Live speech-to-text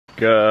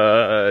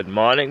Good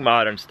morning,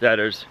 Modern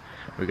Steaders.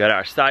 We got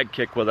our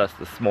sidekick with us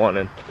this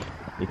morning.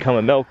 You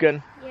coming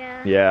milking?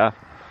 Yeah. Yeah.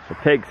 The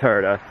pigs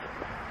heard us.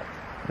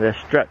 They're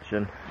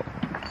stretching.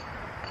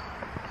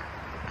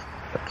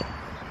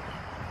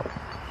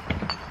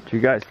 Did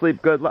you guys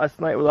sleep good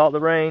last night with all the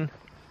rain?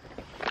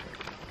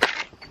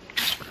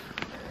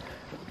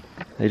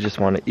 They just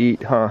want to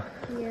eat, huh?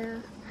 Yeah.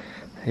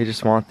 They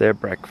just want their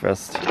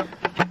breakfast.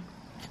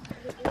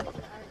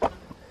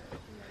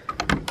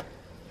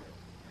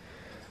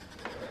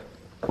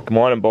 Good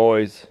morning,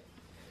 boys.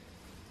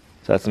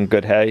 Is that some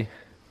good hay?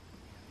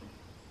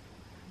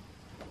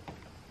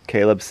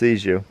 Caleb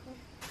sees you.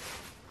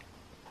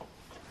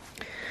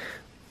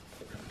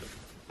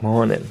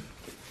 Morning.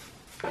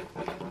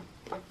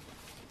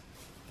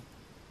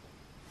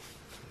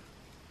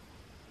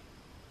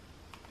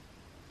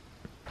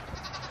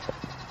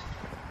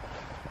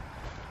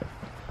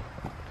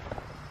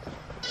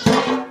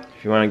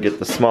 If you want to get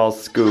the small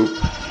scoop,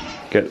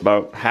 get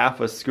about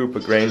half a scoop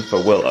of grain for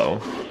Willow.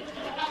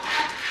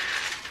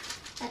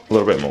 A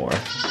little bit more.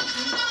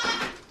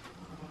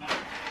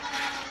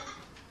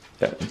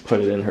 Yeah, and put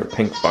it in her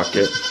pink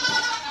bucket.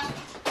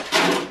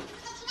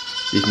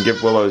 You can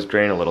give Willow's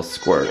grain a little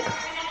squirt.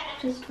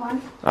 Just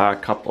one? A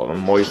couple of them.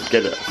 Moist,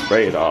 get it,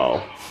 spray it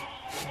all.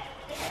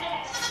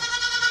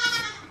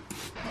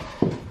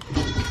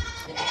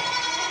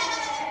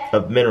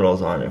 Of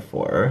minerals on it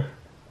for her.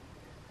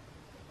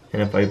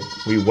 And if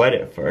we wet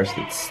it first,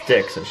 it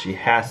sticks, so she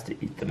has to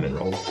eat the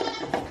minerals.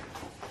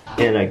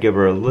 And I give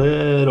her a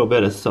little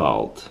bit of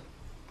salt.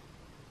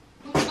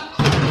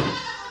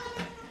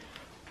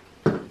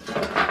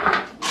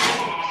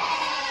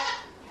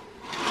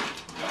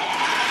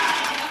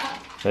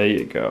 There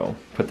you go.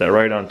 Put that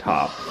right on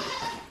top.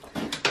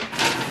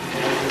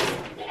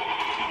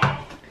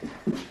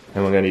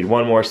 And we're gonna need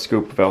one more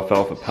scoop of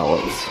alfalfa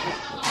pellets.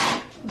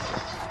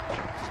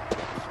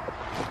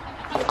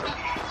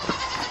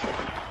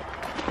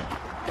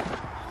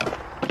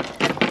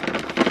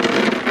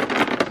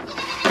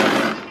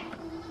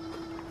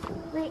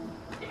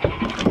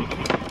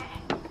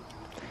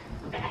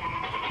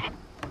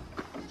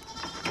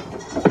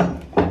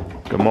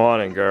 Good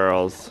morning,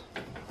 girls.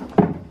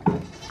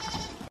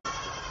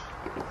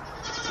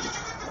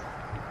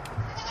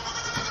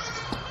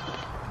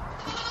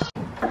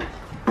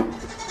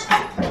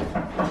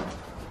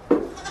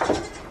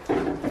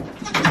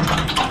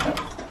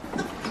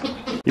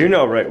 You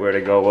know right where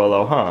to go,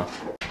 Willow, huh?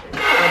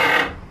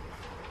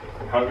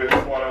 Hungry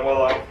this morning,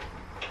 Willow?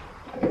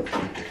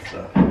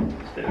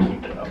 Just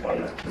keep it up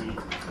on that feet.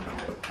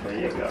 There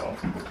you go.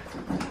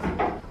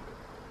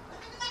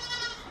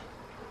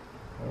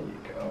 There you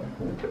go.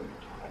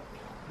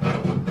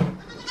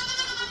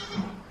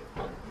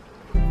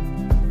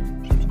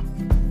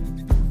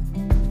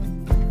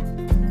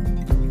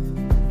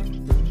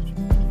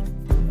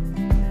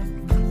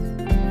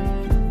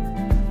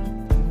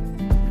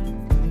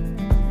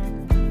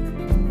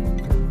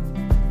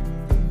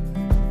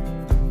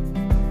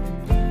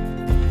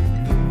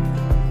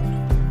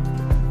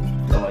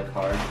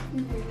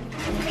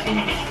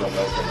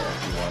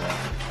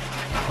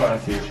 I want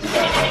to see if she got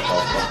that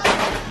also.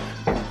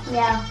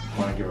 Yeah. I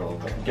want to give her a little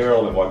bit. Give her a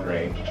little bit more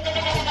grain.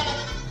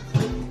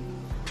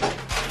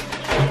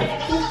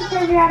 Just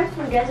because you're out of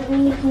food doesn't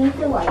mean you can eat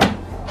the white.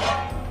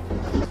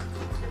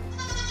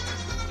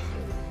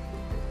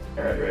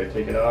 Alright, you ready to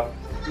take it off?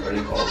 Ready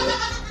to hold it.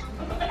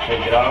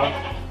 Take it off.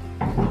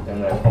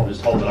 And then I'll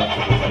just hold it up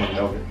so any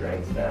milk it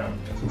drains down.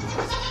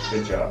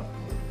 Good job.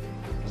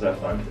 Was that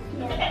fun?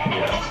 Yeah.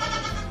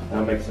 Yeah.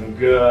 That'll make some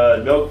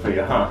good milk for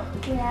you, huh?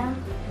 Yeah.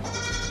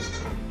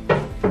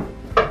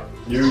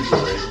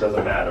 Usually, it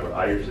doesn't matter, but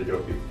I usually do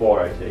it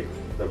before I take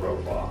the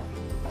rope off.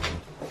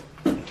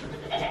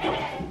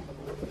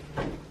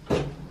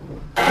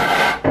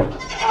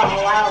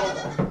 Oh, wow.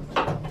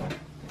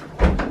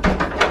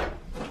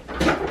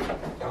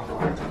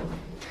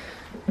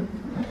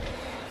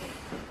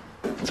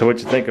 So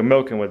what'd you think of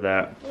milking with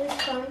that? It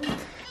was fun.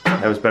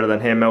 That was better than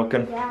hand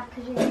milking? Yeah,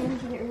 because your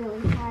hands get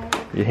really tired.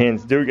 Your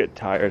hands do get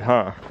tired,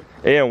 huh?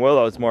 And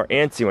Willow's more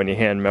antsy when you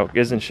hand milk,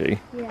 isn't she?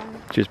 Yeah.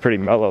 She was pretty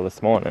mellow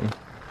this morning.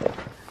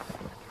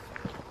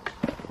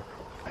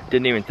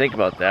 Didn't even think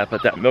about that,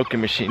 but that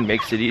milking machine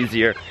makes it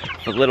easier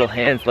for little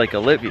hands like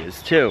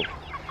Olivia's too.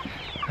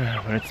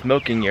 When it's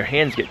milking, your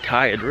hands get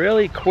tired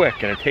really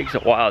quick and it takes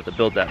a while to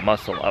build that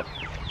muscle up.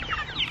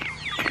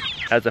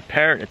 As a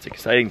parent, it's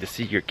exciting to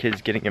see your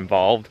kids getting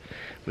involved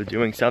with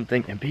doing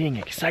something and being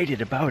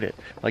excited about it.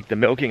 Like the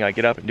milking, I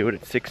get up and do it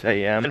at 6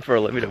 a.m. And for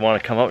Olivia to want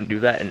to come out and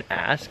do that and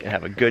ask and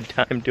have a good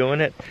time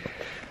doing it,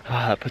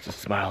 that puts a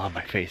smile on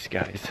my face,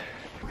 guys.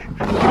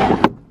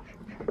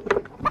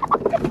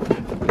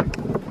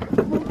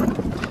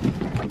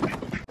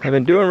 I've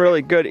been doing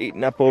really good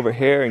eating up over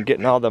here and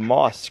getting all the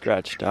moss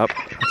scratched up.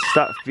 Let's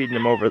stop feeding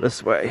them over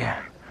this way.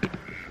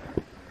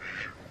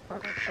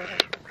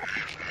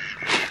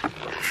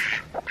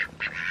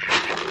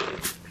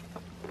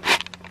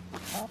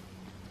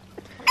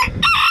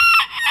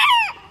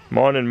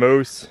 Morning,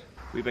 Moose.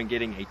 we've been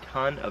getting a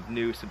ton of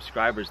new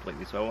subscribers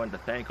lately, so I wanted to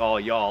thank all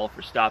y'all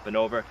for stopping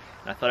over.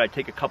 And I thought I'd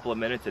take a couple of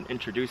minutes and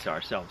introduce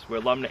ourselves.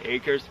 We're Lumnah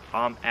Acres.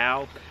 I'm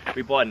Al.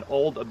 We bought an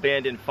old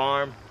abandoned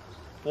farm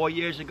 4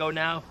 years ago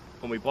now.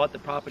 When we bought the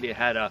property, it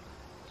had a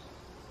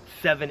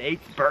 7/8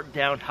 burnt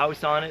down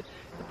house on it.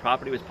 The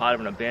property was part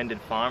of an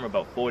abandoned farm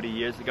about 40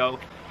 years ago.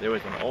 There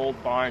was an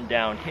old barn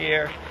down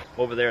here.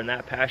 Over there in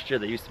that pasture,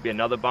 there used to be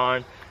another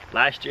barn.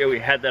 Last year we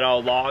had that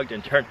all logged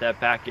and turned that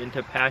back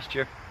into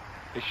pasture.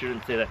 I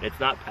shouldn't say that, it's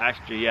not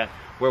pasture yet.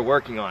 We're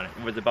working on it.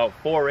 It was about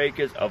 4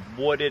 acres of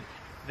wooded,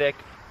 thick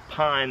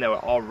pine that were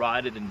all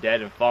rotted and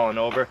dead and fallen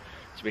over.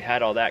 So we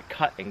had all that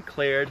cut and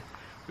cleared.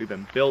 We've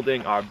been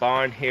building our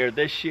barn here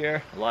this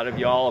year. A lot of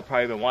y'all have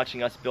probably been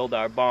watching us build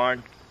our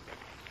barn.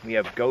 We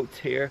have goats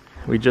here.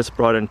 We just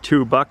brought in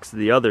 2 bucks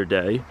the other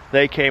day.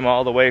 They came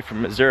all the way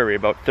from Missouri,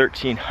 about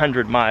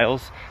 1,300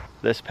 miles.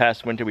 This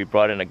past winter we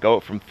brought in a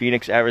goat from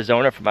Phoenix,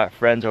 Arizona from our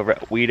friends over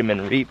at Weedham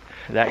and Reap.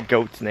 That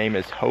goat's name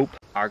is Hope.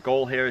 Our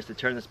goal here is to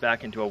turn this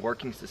back into a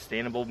working,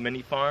 sustainable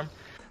mini farm.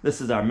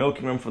 This is our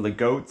milking room for the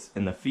goats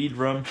and the feed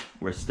room.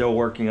 We're still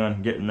working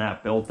on getting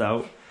that built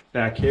out.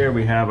 Back here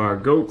we have our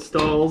goat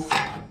stalls.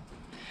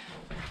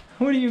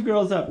 What are you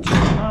girls up to,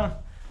 huh?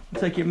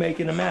 Looks like you're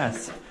making a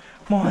mess.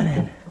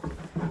 Morning.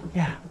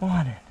 Yeah,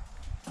 morning.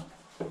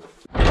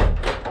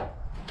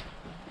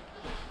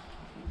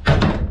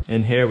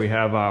 In here we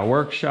have our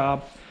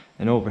workshop,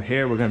 and over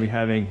here we're going to be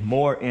having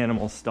more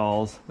animal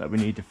stalls that we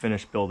need to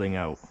finish building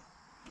out.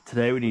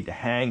 Today we need to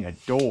hang a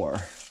door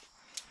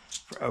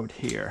for out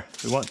here.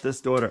 We want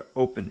this door to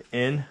open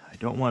in. I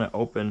don't want to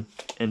open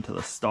into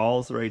the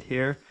stalls right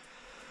here.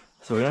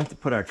 So we're going to have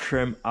to put our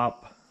trim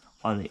up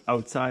on the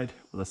outside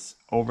with this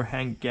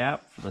overhang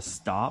gap for the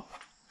stop.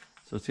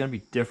 So it's going to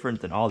be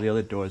different than all the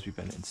other doors we've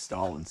been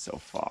installing so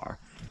far.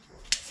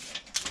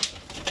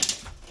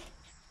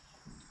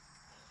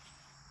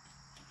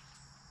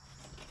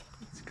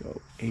 Let's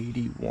go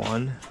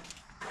 81.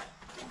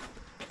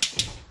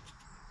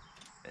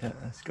 Yeah,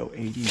 let's go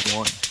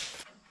 81.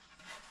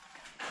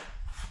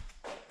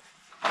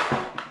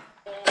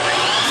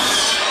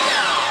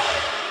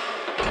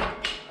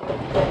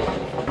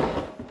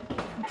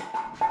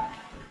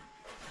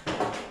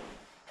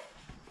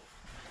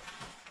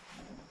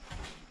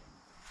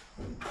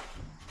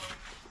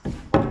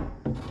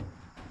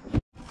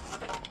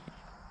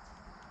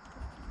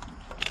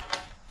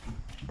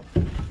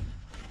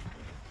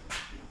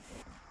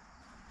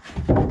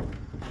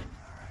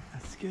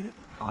 Get it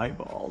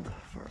eyeballed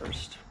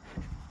first.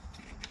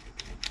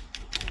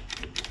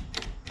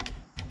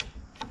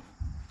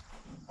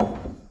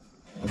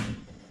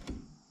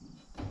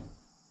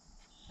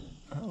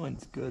 That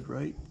one's good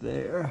right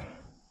there.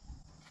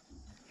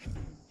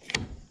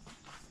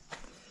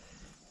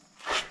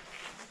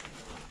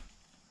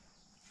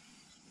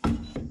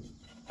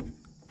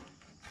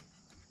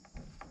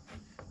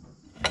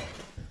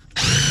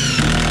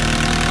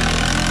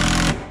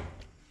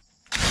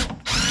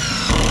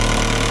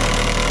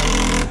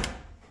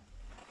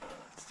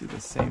 Do the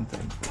same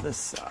thing for this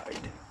side.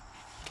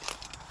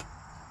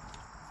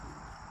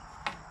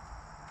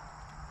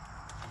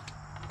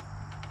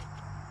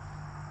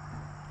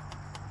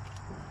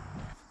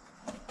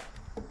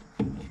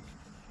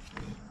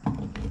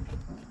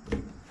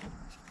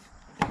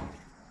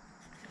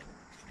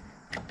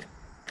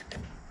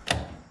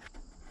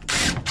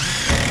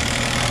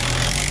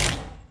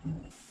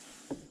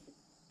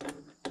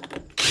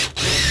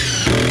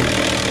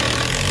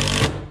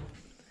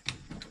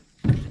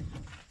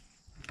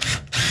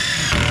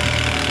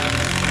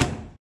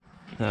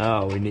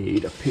 Now we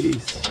need a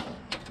piece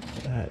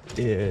that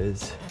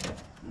is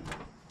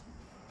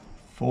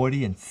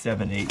 40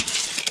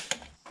 7/8.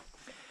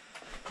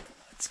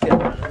 Let's get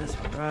this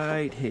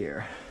right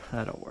here.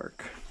 That'll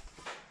work.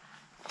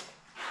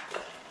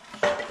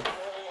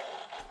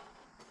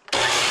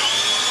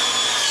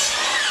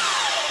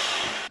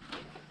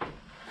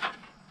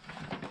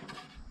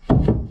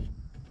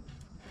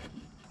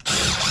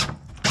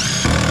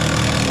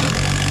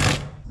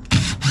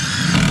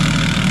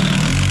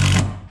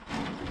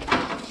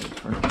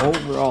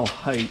 Overall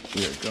height,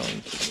 we are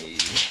going to need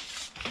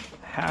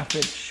 ½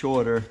 inch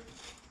shorter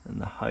than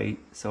the height,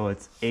 so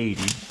it's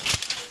 80.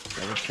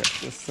 Double check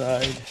this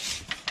side.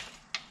 It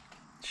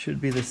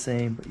should be the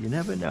same, but you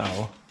never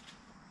know.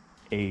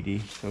 80,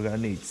 so we're gonna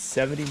need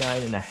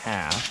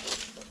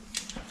 79.5.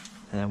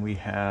 And then we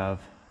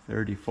have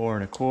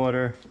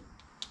 34.25,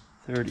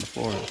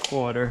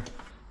 34.25.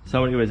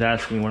 Somebody was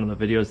asking in one of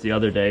the videos the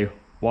other day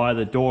why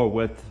the door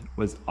width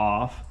was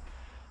off.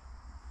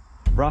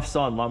 Rough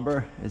sawn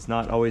lumber is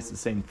not always the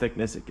same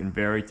thickness. It can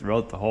vary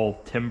throughout the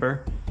whole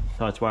timber.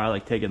 So that's why I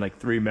like taking like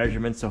 3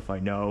 measurements. So if I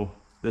know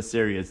this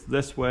area is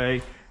this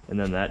way, and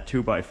then that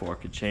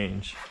 2x4 could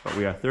change. But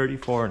we are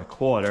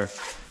 34.25.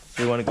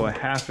 So we want to go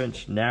 ½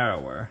 inch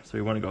narrower. So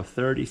we want to go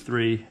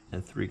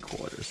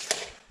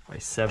 33.75 by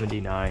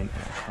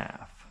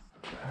 79.5.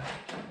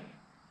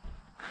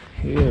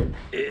 Here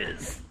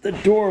is the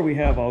door we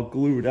have all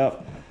glued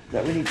up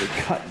that we need to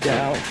cut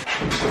down.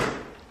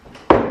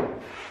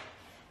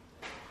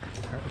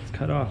 Let's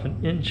cut off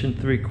 1 3/4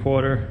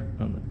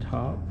 inches on the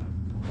top.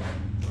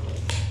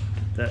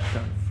 Get that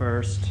done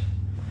first.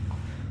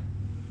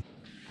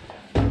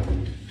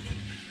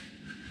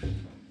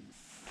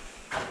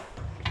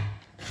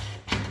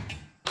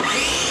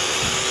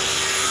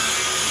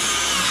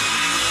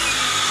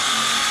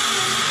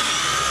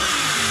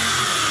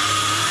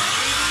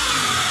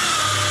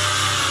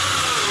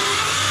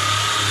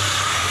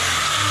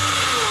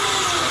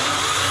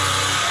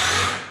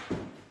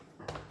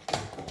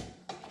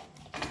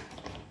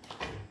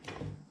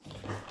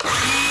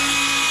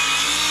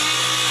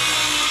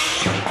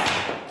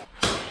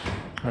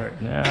 All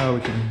right, now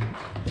we can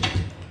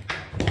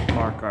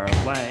mark our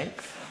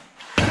length.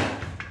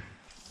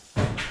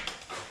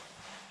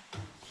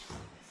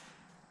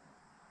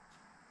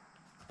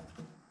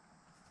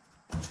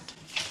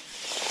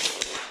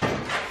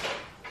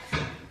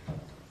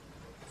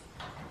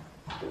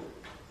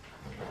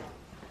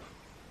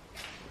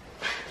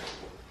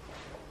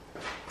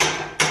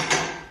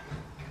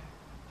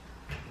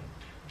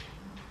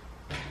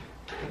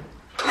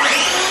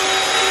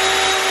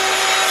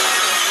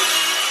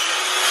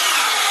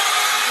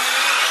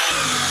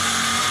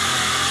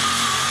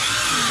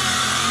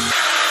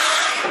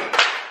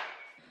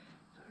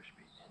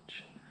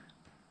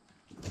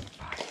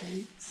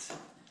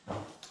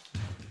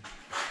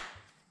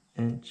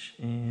 Inch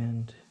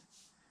and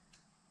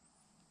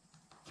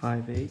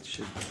 5/8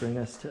 should bring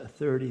us to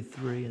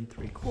 33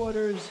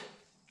 3/4.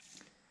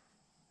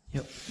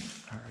 Yep,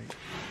 all right.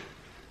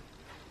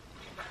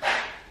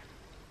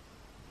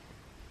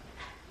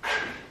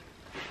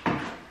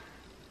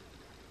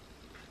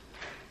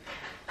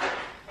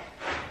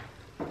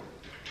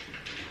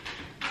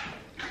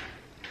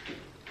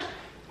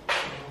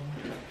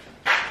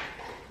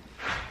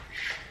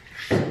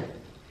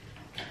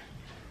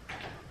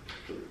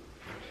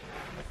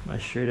 My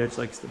straight edge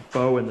likes to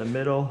bow in the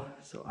middle,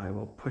 so I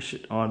will push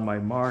it on my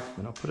mark,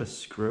 then I'll put a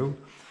screw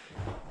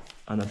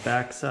on the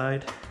back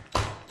side.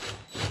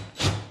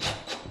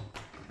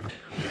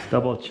 Let's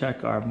double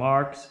check our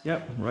marks.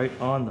 Yep, right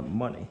on the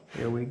money.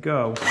 Here we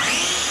go.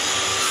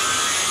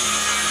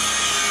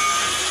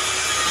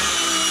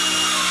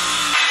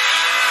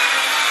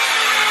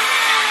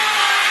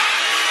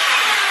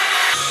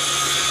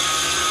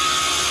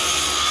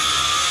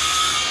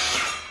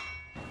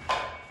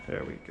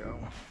 There we go.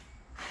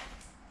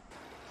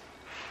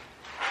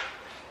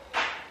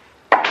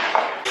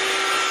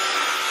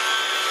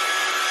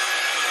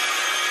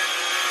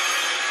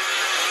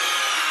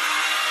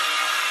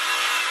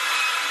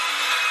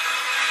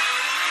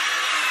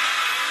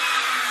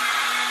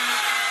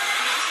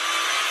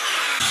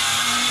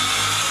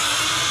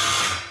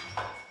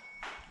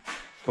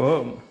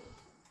 Boom.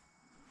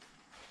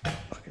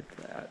 Look at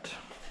that.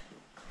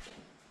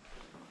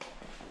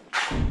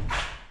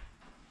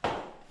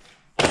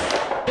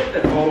 Flip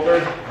it over.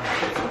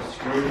 Put some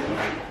screws on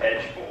the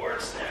edge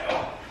boards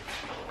now.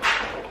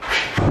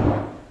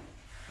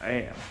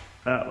 Bam.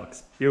 That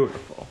looks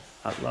beautiful.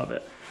 I love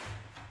it.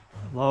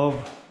 I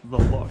love the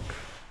look.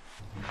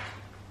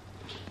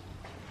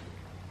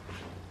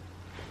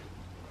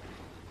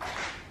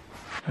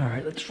 All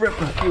right, let's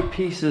rip a few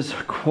pieces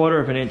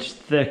 1/4 inch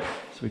thick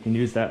so we can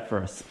use that for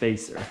a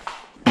spacer.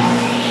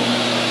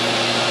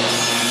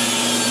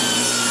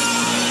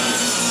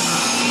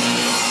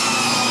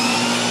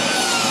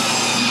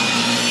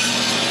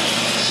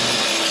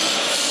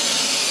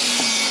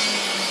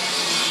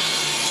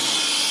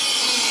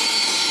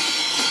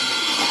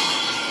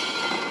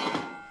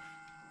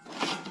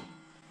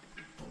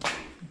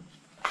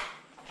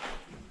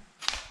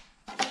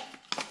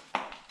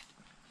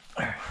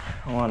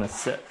 I want to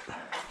set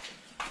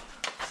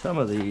some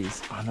of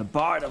these on the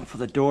bottom for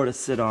the door to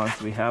sit on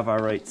so we have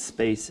our right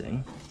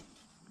spacing.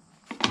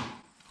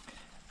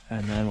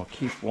 And then we'll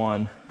keep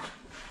one.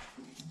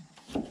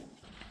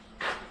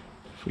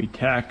 If we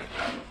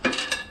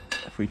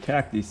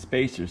tack these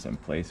spacers in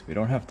place, we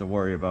don't have to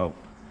worry about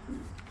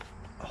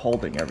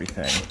holding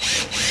everything.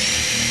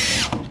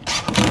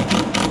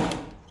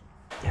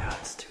 Yeah,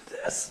 let's do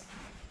this.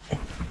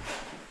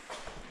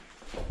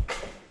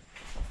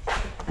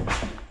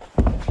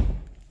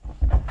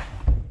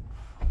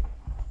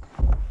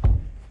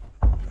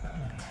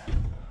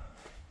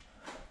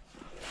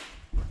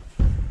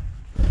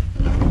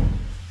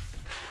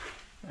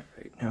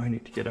 Now we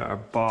need to get our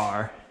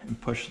bar and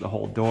push the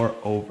whole door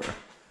over.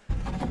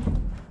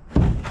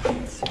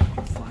 Let's see if we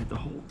can slide the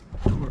whole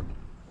door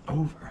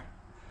over.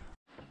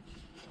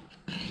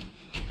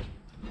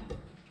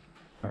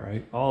 All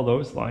right, all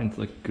those lines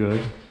look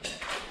good.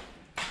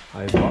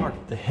 I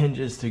marked the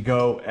hinges to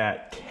go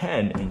at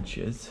 10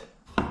 inches.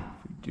 If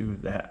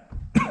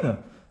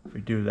we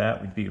do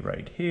that, we'd be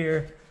right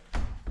here.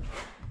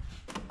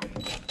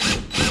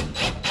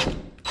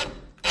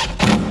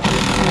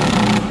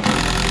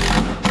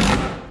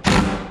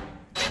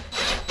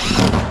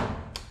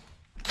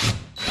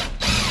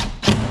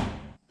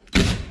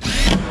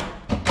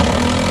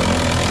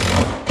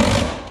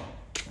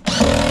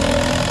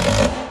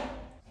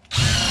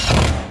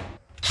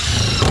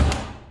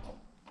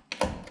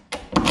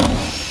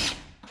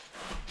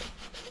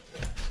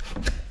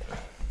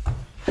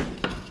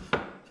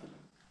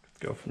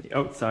 the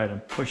outside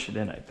and push it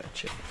in, I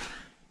bet you.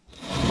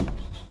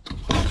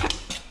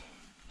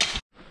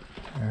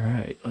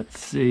 Alright, let's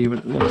see what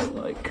it looks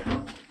like.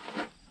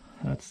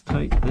 That's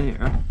tight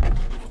there.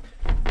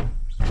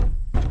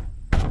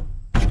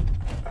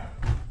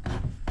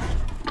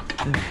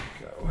 There we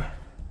go.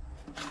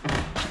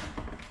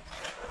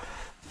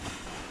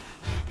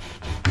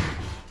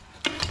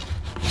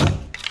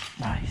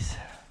 Nice.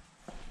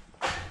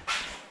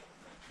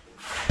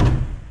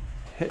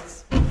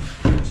 Hits,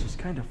 which is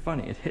kind of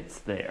funny, it hits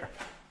there.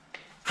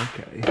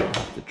 Okay, I'll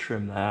have to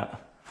trim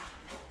that.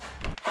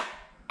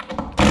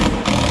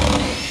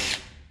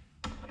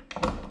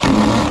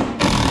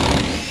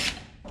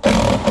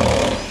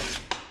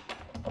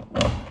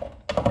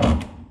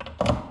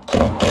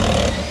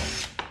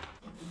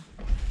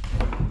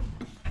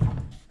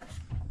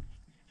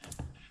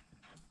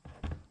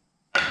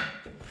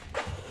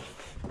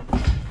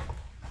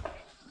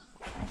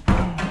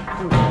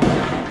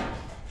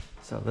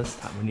 So this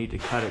time we need to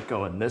cut it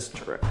go in this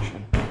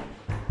direction.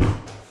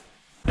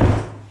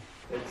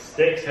 It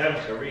stinks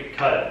having to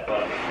recut it,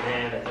 but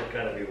man, is it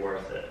gonna be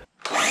worth it.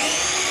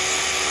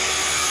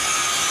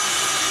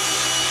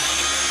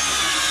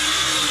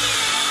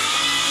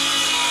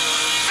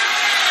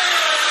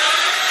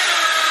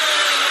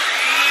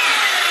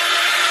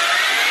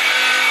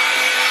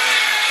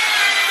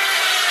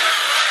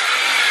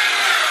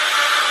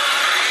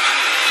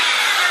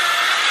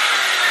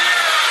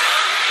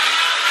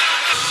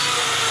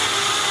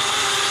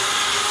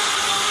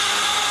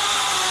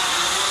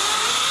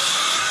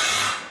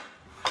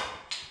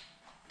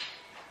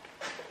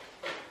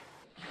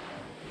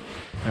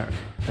 Alright,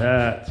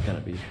 that's gonna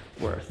be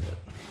worth it.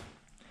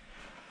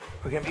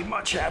 We're gonna be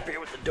much happier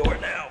with the door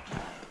now.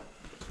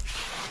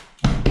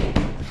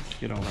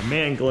 Get all the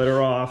man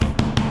glitter off.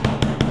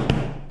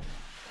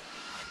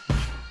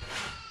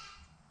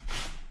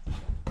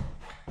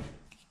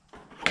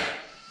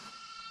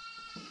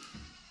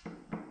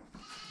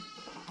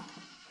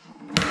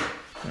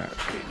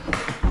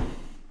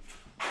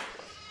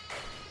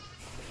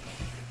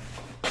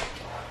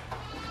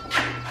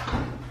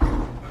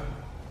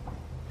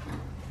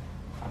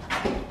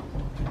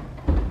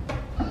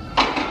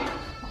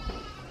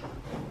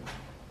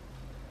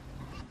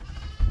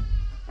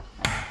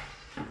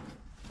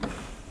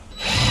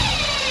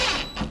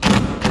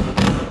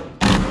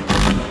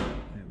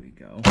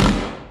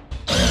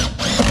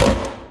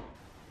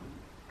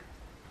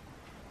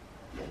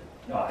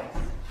 Nice.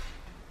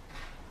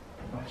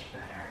 Much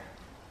better.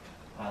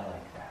 I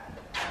like that.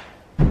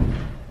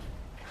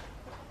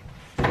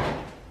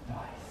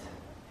 Nice.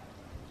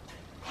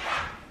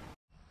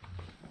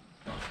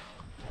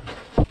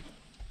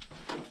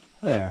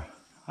 There.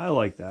 I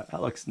like that.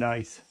 That looks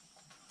nice.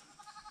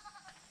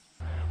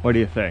 What do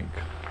you think?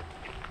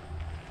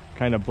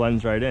 Kind of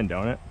blends right in,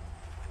 don't it?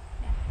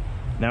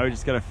 Now we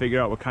just got to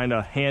figure out what kind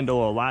of handle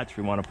or latch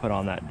we want to put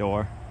on that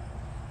door.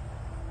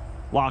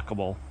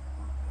 Lockable.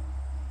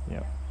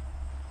 Yeah.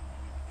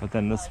 But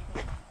then this,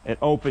 it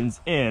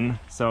opens in,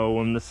 so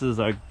when this is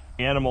a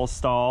animal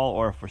stall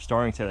or if we're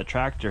storing, say, the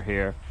tractor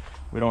here,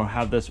 we don't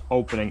have this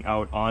opening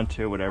out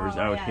onto whatever's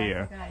out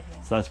here.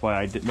 So that's why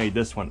I made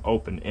this one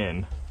open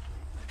in.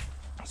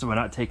 So we're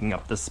not taking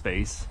up the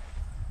space.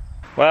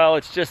 Well,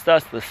 it's just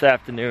us this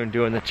afternoon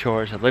doing the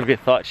chores. Olivia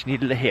thought she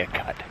needed a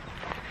haircut.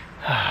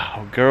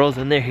 Oh, girls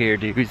and their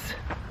hairdos.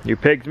 Your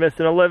pig's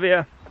missing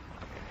Olivia?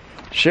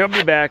 She'll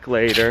be back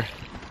later.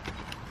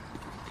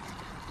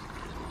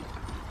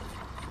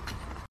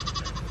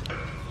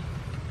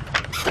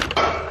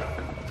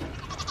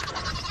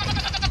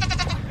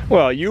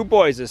 Well, you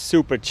boys are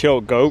super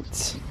chill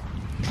goats.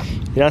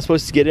 You're not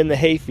supposed to get in the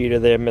hay feeder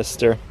there,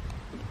 mister.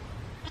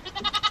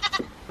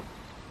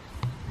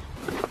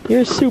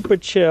 You're super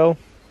chill.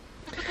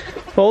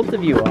 Both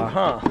of you are,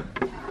 huh?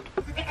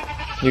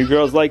 You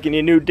girls liking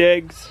your new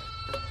digs?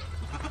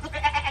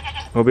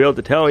 We'll be able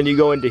to tell when you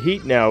go into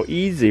heat now,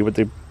 easy with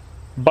the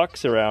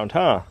bucks around,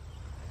 huh?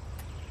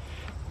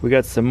 We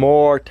got some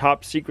more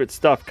top secret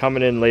stuff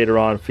coming in later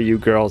on for you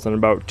girls in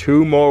about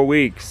 2 more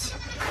weeks.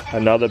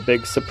 Another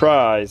big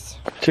surprise.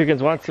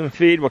 Chickens want some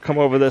feed? We'll come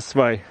over this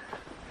way.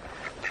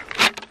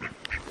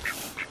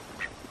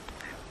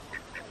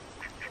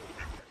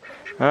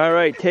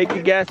 Alright, take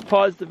a guess,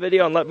 pause the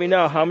video, and let me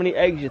know how many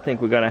eggs you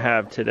think we're gonna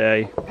have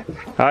today.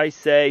 I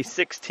say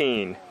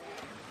 16.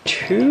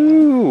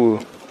 2,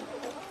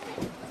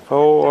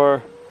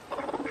 4,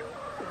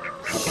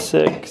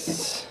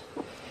 6,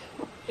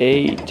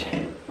 8,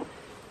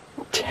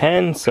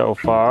 10 so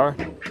far.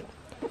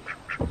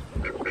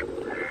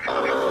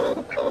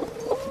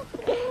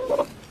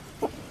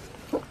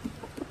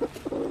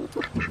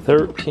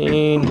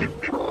 13.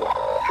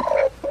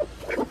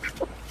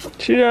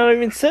 She's not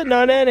even sitting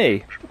on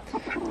any.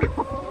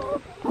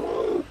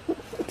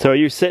 So are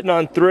you sitting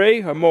on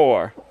 3 or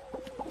more?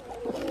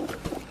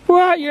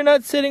 What? You're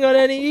not sitting on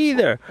any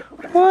either.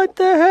 What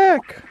the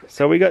heck?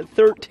 So we got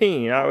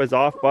 13. I was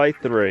off by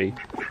 3.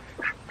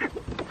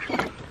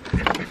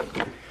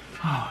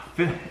 Oh,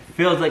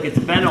 feels like it's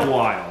been a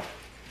while.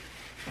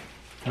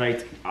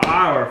 Tonight's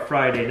our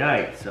Friday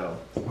night, so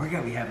we're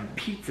gonna be having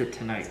pizza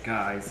tonight,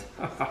 guys.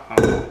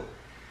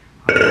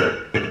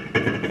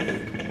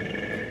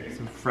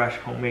 Some fresh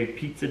homemade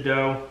pizza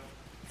dough.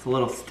 It's a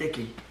little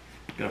sticky.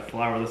 Gotta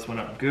flour this one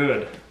up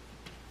good.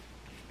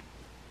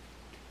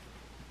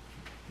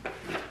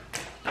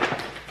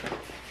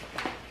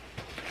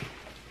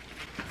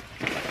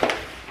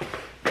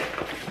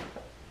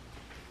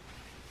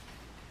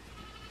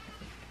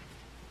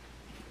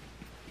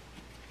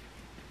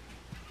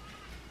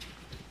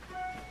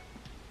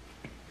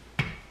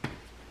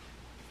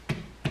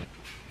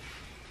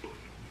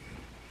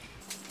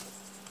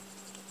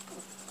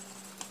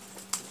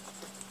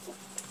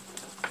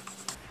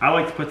 I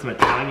like to put some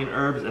Italian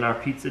herbs in our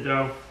pizza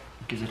dough.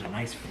 It gives it a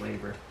nice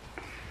flavor.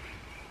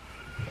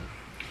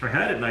 I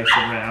had it nice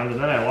and round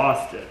and then I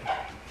lost it.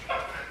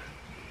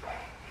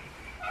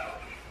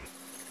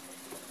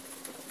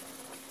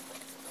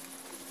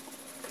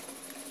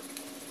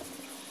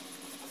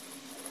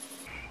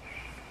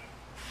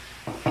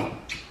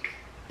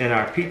 In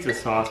our pizza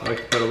sauce, I like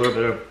to put a little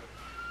bit of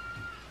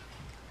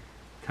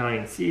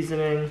Italian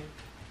seasoning.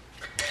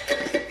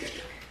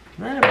 And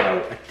then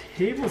about a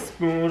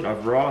tablespoon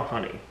of raw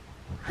honey.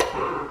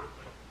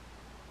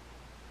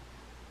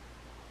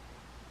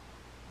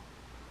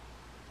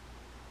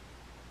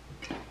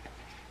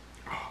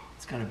 Oh,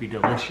 it's gonna be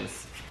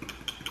delicious.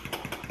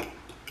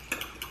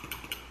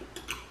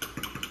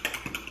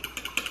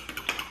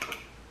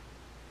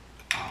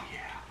 Oh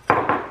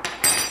yeah.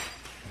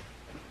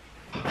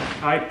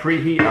 I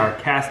preheat our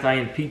cast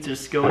iron pizza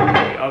skillet in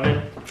the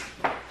oven.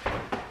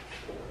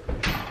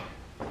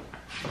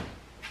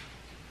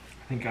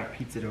 I think our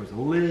pizza dough is a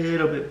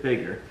little bit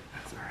bigger.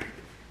 That's all right.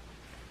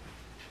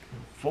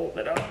 Fold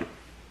it up.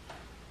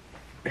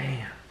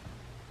 Bam.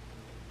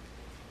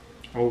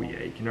 Oh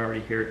yeah, you can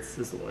already hear it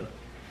sizzling.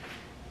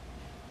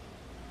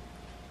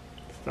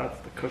 It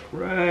starts to cook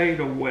right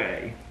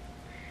away.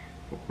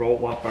 We'll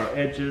roll up our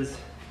edges,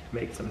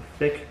 make some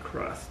thick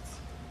crusts.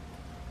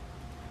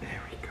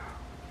 There we go.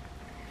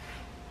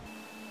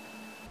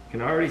 You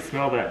can already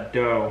smell that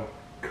dough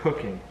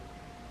cooking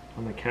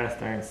on the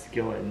cast iron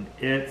skillet, and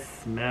it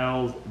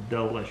smells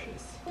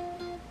delicious.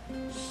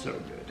 So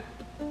good.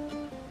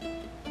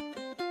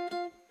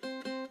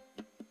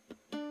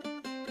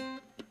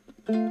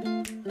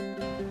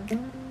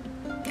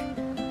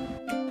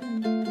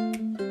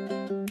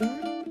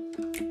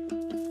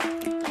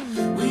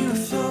 We were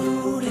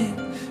floating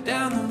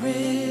down the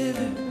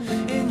river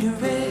in your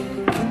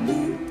red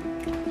canoe.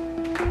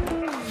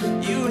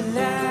 You were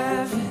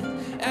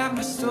laughing at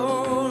my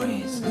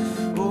stories,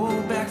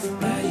 roll back from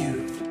my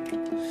youth.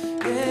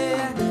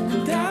 Yeah,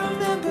 and I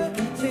remember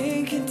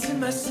thinking to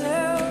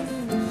myself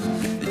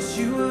that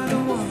you were the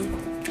one.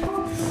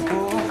 Oh,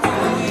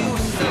 you were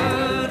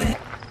stunning.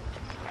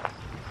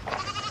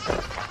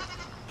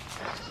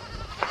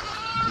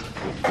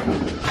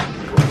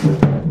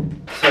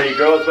 So you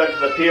girls went to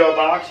the P.O.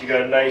 box, you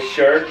got a nice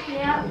shirt.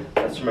 Yeah.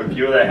 That's from a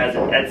viewer that has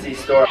an Etsy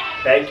store.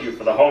 Thank you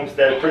for the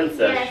Homestead Princess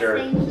Yes, shirt.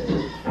 thank you.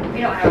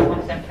 We don't have a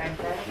Homestead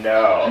princess.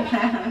 No.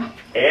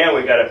 And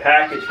we got a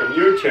package from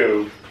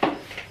YouTube.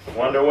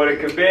 Wonder what it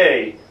could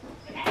be.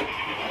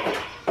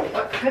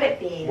 What could it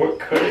be? What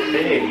could it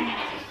be?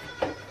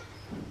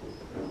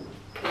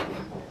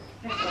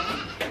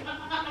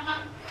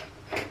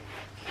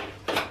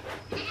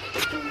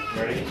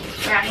 Ready?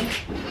 Brownie.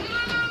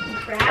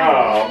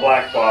 Oh,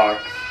 black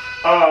box.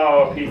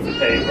 Oh, a piece of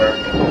paper.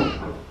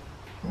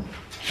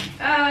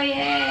 Oh,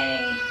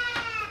 yay.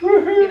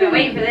 Woohoo! We've been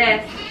waiting for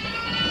this.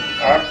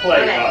 Our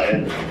play Okay.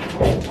 button.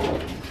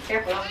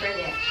 Careful, don't break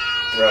it.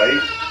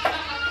 Right.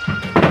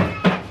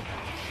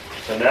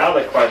 So now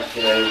the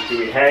question is, do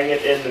we hang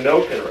it in the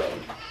milking room?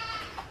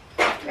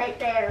 Right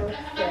there looks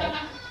good. Do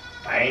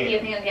you Bam.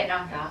 think it'll get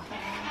knocked off? I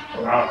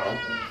don't know.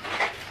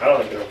 I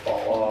don't think it'll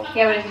fall off.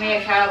 Yeah, but it's made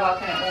a shadow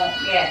box and it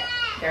won't get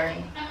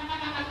dirty.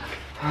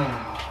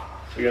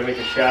 So you're gonna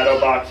make a shadow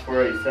box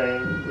for it, you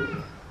saying?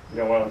 You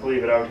don't want to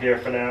leave it out here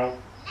for now?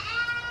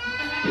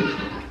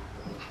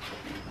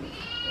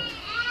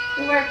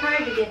 We worked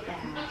hard to get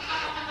that.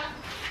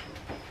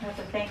 We have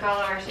to thank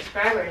all of our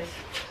subscribers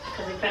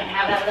because we couldn't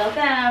have that without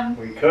them.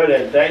 We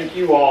couldn't. Thank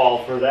you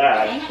all for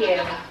that. Thank you.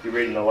 You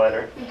reading the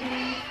letter?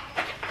 Okay.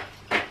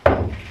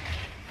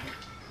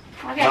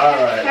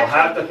 Alright, we'll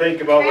have to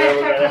think about where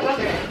we're gonna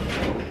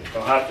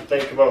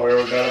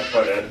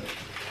put it.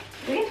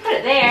 We can put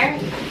it there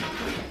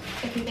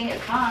if you think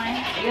it's fine.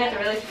 You have to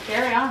really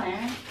secure it on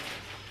there.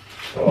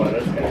 Oh,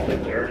 that's gonna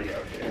get dirty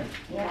out here.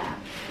 Yeah.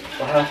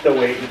 We'll have to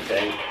wait and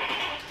think.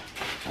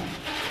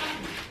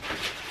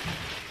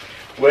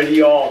 Where do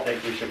you all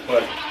think we should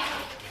put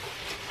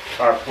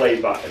our play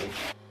button?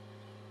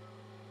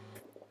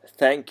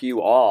 Thank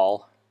you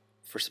all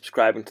for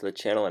subscribing to the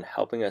channel and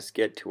helping us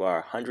get to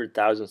our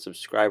 100,000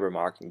 subscriber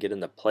mark and get in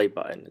the play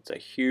button. It's a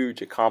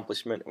huge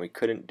accomplishment and we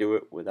couldn't do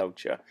it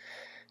without you.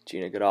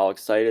 Gina got all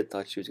excited,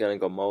 thought she was going to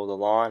go mow the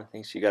lawn. I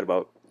think she got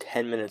about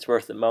 10 minutes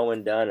worth of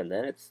mowing done and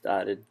then it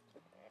started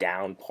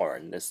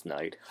downpouring this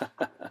night.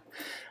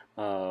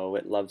 Oh,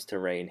 it loves to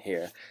rain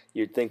here.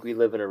 You'd think we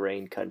live in a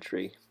rain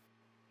country.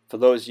 For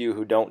those of you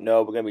who don't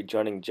know, we're going to be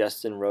joining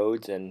Justin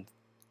Rhodes and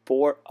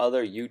 4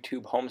 other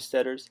YouTube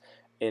homesteaders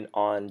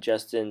on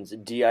Justin's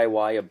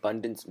DIY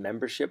Abundance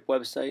membership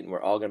website, and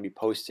we're all going to be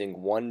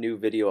posting 1 new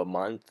video a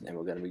month, and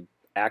we're going to be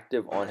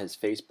active on his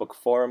Facebook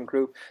forum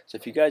group. So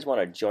if you guys want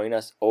to join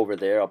us over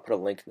there, I'll put a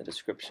link in the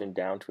description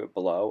down to it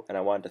below. And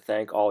I wanted to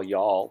thank all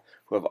y'all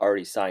who have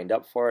already signed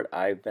up for it.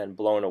 I've been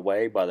blown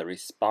away by the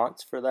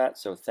response for that,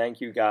 so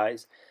thank you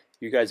guys.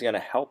 You guys are going to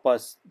help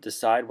us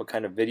decide what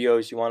kind of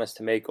videos you want us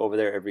to make over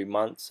there every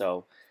month,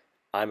 so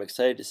I'm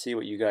excited to see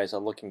what you guys are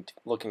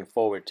looking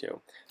forward to.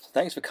 So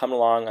thanks for coming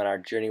along on our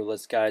journey with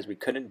us, guys. We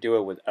couldn't do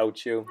it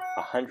without you.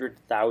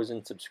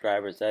 100,000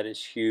 subscribers, that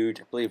is huge.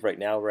 I believe right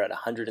now we're at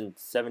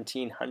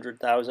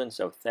 117,000,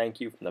 so thank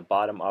you from the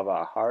bottom of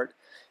our heart.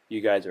 You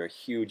guys are a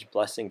huge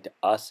blessing to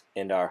us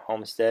and our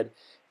homestead,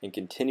 and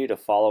continue to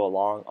follow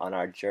along on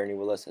our journey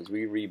with us as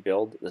we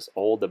rebuild this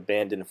old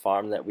abandoned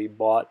farm that we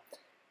bought.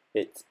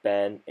 It's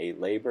been a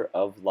labor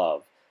of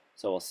love.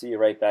 So we'll see you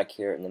right back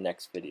here in the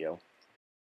next video.